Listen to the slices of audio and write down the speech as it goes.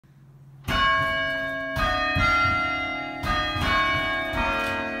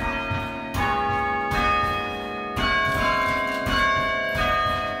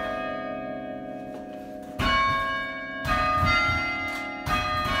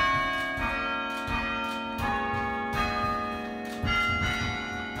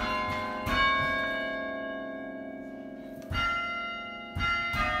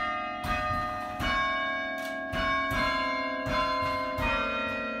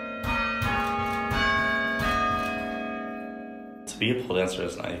be a pole dancer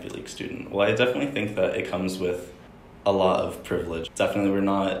as an Ivy League student? Well, I definitely think that it comes with a lot of privilege. Definitely, we're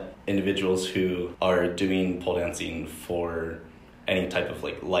not individuals who are doing pole dancing for any type of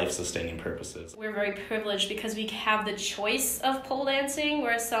like life-sustaining purposes. We're very privileged because we have the choice of pole dancing,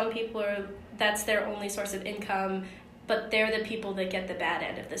 whereas some people that's their only source of income, but they're the people that get the bad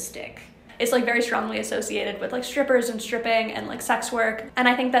end of the stick. It's like very strongly associated with like strippers and stripping and like sex work. And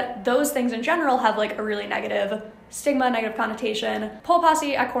I think that those things in general have like a really negative stigma, negative connotation. Pole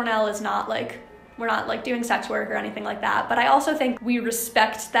posse at Cornell is not like, we're not like doing sex work or anything like that. But I also think we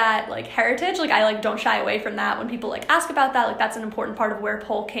respect that like heritage. Like I like don't shy away from that when people like ask about that. Like that's an important part of where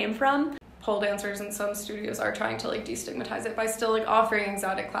pole came from. Pole dancers in some studios are trying to like destigmatize it by still like offering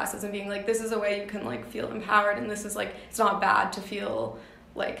exotic classes and being like, this is a way you can like feel empowered, and this is like, it's not bad to feel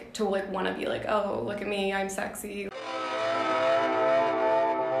like, to like want to be like, oh, look at me, I'm sexy.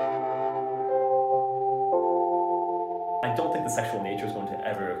 I don't think the sexual nature is going to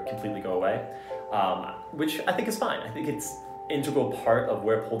ever completely go away, which I think is fine. I think it's an integral part of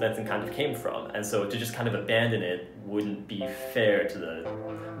where pole dancing kind of came from, and so to just kind of abandon it wouldn't be fair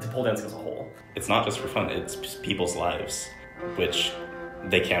to pole dancing as a whole. It's not just for fun, it's people's lives, which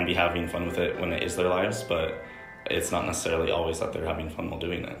they can be having fun with it when it is their lives, but it's not necessarily always that they're having fun while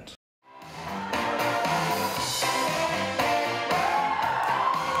doing it.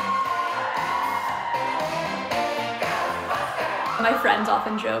 My friends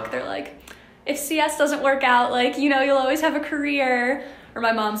often joke, they're like, if CS doesn't work out, like, you know, you'll always have a career. Or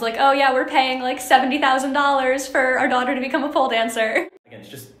my mom's like, oh yeah, we're paying like $70,000 for our daughter to become a pole dancer. Again, it's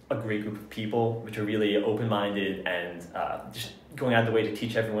just a great group of people which are really open-minded and just going out of the way to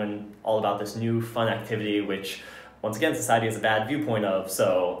teach everyone all about this new fun activity, which once again society has a bad viewpoint of.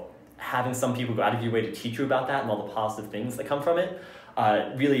 So having some people go out of your way to teach you about that and all the positive things that come from it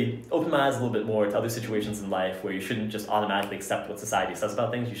really open my eyes a little bit more to other situations in life where you shouldn't just automatically accept what society says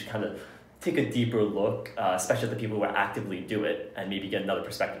about things. You should kind of take a deeper look, especially at the people who actively do it, and maybe get another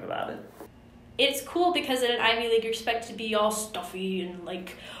perspective about it. It's cool because at an Ivy League you're expected to be all stuffy and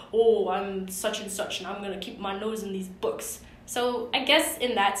like, oh, I'm such and such and I'm gonna keep my nose in these books. So I guess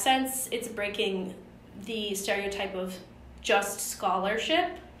in that sense it's breaking the stereotype of just scholarship.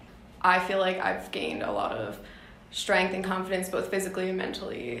 I feel like I've gained a lot of strength and confidence both physically and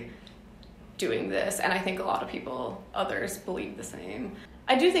mentally doing this, and I think a lot of people, others, believe the same.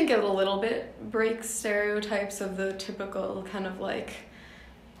 I do think it a little bit breaks stereotypes of the typical kind of like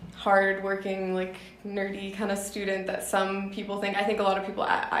hard-working, like nerdy kind of student that some people think. I think a lot of people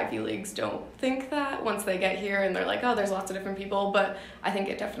at Ivy Leagues don't think that once they get here and they're like, oh, there's lots of different people, but I think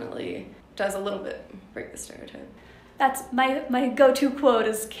it definitely does a little bit break the stereotype. That's my go-to quote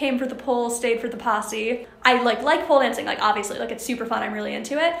is came for the pole, stayed for the posse. I like pole dancing, like obviously like it's super fun, I'm really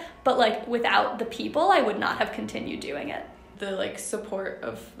into it, but like without the people I would not have continued doing it. The like support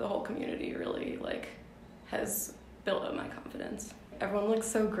of the whole community really like has built up my confidence. Everyone looks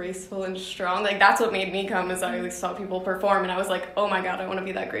so graceful and strong. Like that's what made me come, is I always saw people perform and I was like, oh my god, I want to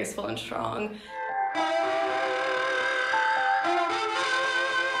be that graceful and strong.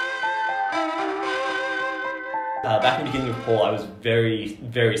 Back in the beginning of pole, I was very,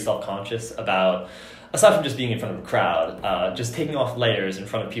 very self-conscious about, aside from just being in front of a crowd, just taking off layers in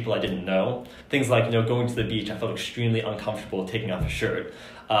front of people I didn't know. Things like, you know, going to the beach, I felt extremely uncomfortable taking off a shirt.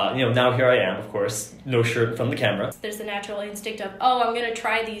 Now here I am, of course, no shirt from the camera. There's the natural instinct of, oh, I'm gonna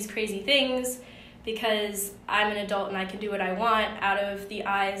try these crazy things because I'm an adult and I can do what I want out of the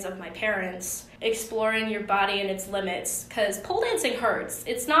eyes of my parents. Exploring your body and its limits, because pole dancing hurts.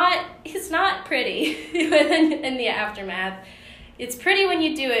 It's not pretty in the aftermath. It's pretty when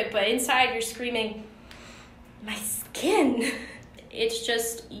you do it, but inside you're screaming, my skin. It's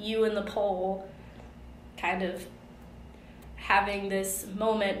just you and the pole kind of having this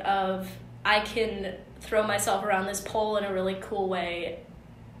moment of, I can throw myself around this pole in a really cool way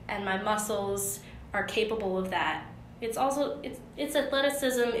and my muscles are capable of that. It's also, it's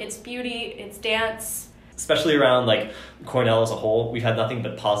athleticism, it's beauty, it's dance. Especially around like Cornell as a whole, we've had nothing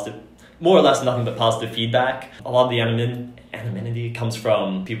but positive, more or less nothing but positive feedback. A lot of the anonymity comes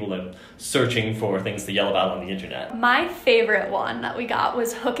from people like searching for things to yell about on the internet. My favorite one that we got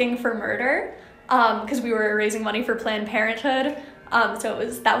was hooking for murder, because we were raising money for Planned Parenthood. So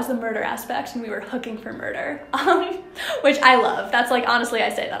that was the murder aspect, and we were hooking for murder. Which I love. That's like, honestly, I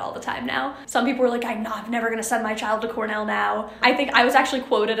say that all the time now. Some people are like, I'm never gonna send my child to Cornell now. I think I was actually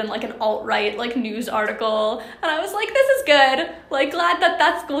quoted in like an alt-right like news article, and I was like, this is good. Like, glad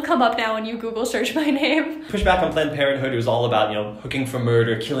that will come up now when you Google search my name. Pushback on Planned Parenthood, it was all about, hooking for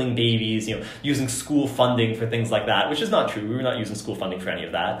murder, killing babies, using school funding for things like that, which is not true. We were not using school funding for any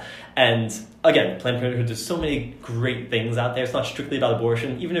of that. And again, Planned Parenthood, there's so many great things out there. It's not strictly about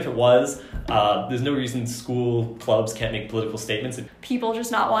abortion. Even if it was, there's no reason school clubs can't make political statements. People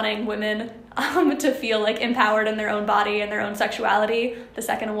just not wanting women to feel like empowered in their own body and their own sexuality. The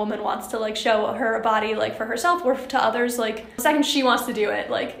second a woman wants to like show her body like for herself or to others, like the second she wants to do it,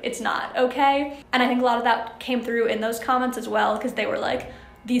 like it's not okay. And I think a lot of that came through in those comments as well, because they were like,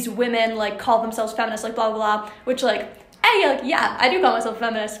 these women like call themselves feminists, like blah blah blah, which like, hey, like, yeah, I do call myself a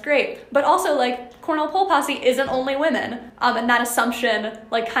feminist, great. But also, like, Cornell Pole Posse isn't only women. And that assumption,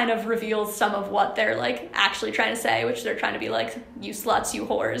 like, kind of reveals some of what they're, like, actually trying to say, which they're trying to be like, you sluts, you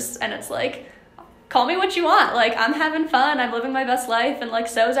whores. And it's like, call me what you want. Like, I'm having fun, I'm living my best life, and, like,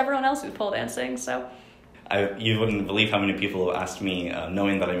 so is everyone else who's pole dancing, so. You wouldn't believe how many people have asked me,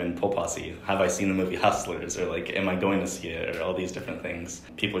 knowing that I'm in Pole Posse, have I seen the movie Hustlers, or like, am I going to see it, or all these different things.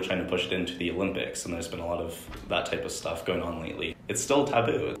 People are trying to push it into the Olympics, and there's been a lot of that type of stuff going on lately. It's still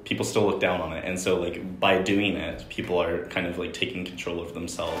taboo. People still look down on it, and so like by doing it, people are kind of like taking control of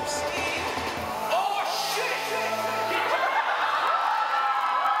themselves.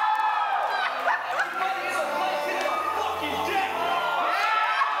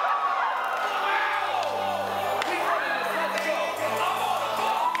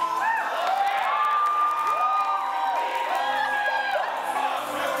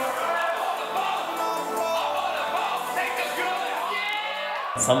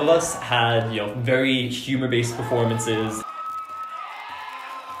 Some of us had, very humor-based performances.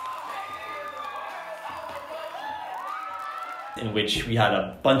 In which we had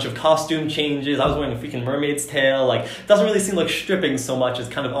a bunch of costume changes. I was wearing a freaking mermaid's tail. Like, it doesn't really seem like stripping so much as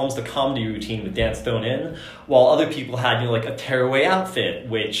kind of almost a comedy routine with dance thrown in. While other people had, like a tearaway outfit,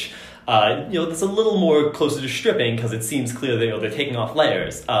 which, that's a little more closer to stripping because it seems clear that, they're taking off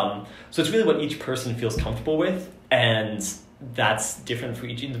layers. So it's really what each person feels comfortable with, and that's different for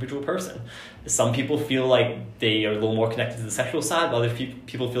each individual person. Some people feel like they are a little more connected to the sexual side, while other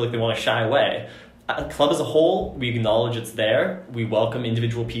people feel like they want to shy away. A club as a whole, we acknowledge it's there. We welcome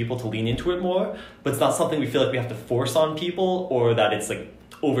individual people to lean into it more, but it's not something we feel like we have to force on people, or that it's like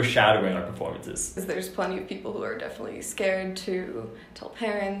overshadowing our performances. There's plenty of people who are definitely scared to tell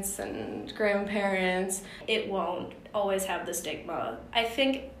parents and grandparents. It won't always have the stigma. I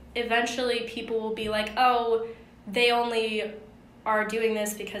think eventually people will be like, oh, they only are doing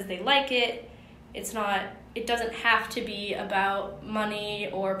this because they like it. It doesn't have to be about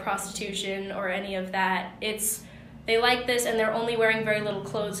money or prostitution or any of that. They like this and they're only wearing very little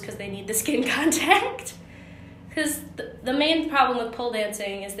clothes because they need the skin contact. Because the main problem with pole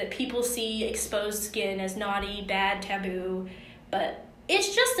dancing is that people see exposed skin as naughty, bad, taboo, but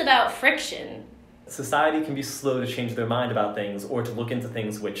it's just about friction. Society can be slow to change their mind about things, or to look into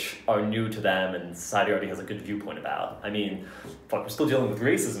things which are new to them and society already has a good viewpoint about. I mean, we're still dealing with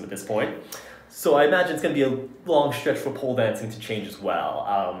racism at this point. So I imagine it's going to be a long stretch for pole dancing to change as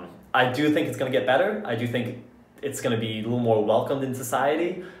well. I do think it's going to get better. I do think it's going to be a little more welcomed in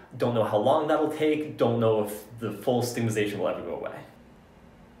society. Don't know how long that'll take. Don't know if the full stigmatization will ever go away.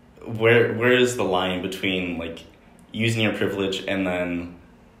 Where is the line between like using your privilege and then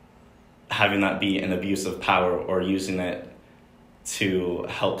having that be an abuse of power, or using it to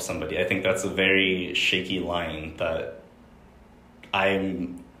help somebody? I think that's a very shaky line that I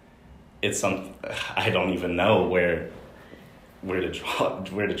don't even know where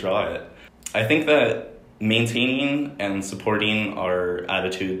to draw it. I think that maintaining and supporting our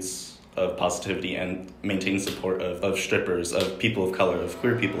attitudes of positivity and maintaining support of strippers, of people of color, of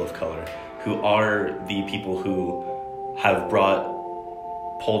queer people of color, who are the people who have brought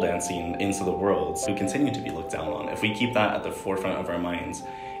pole dancing into the world, who continue to be looked down on. If we keep that at the forefront of our minds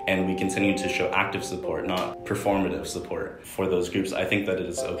and we continue to show active support, not performative support for those groups, I think that it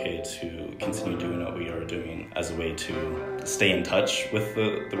is okay to continue doing what we are doing as a way to stay in touch with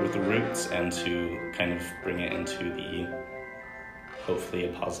the roots and to kind of bring it into the hopefully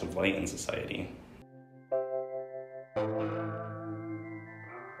a positive light in society.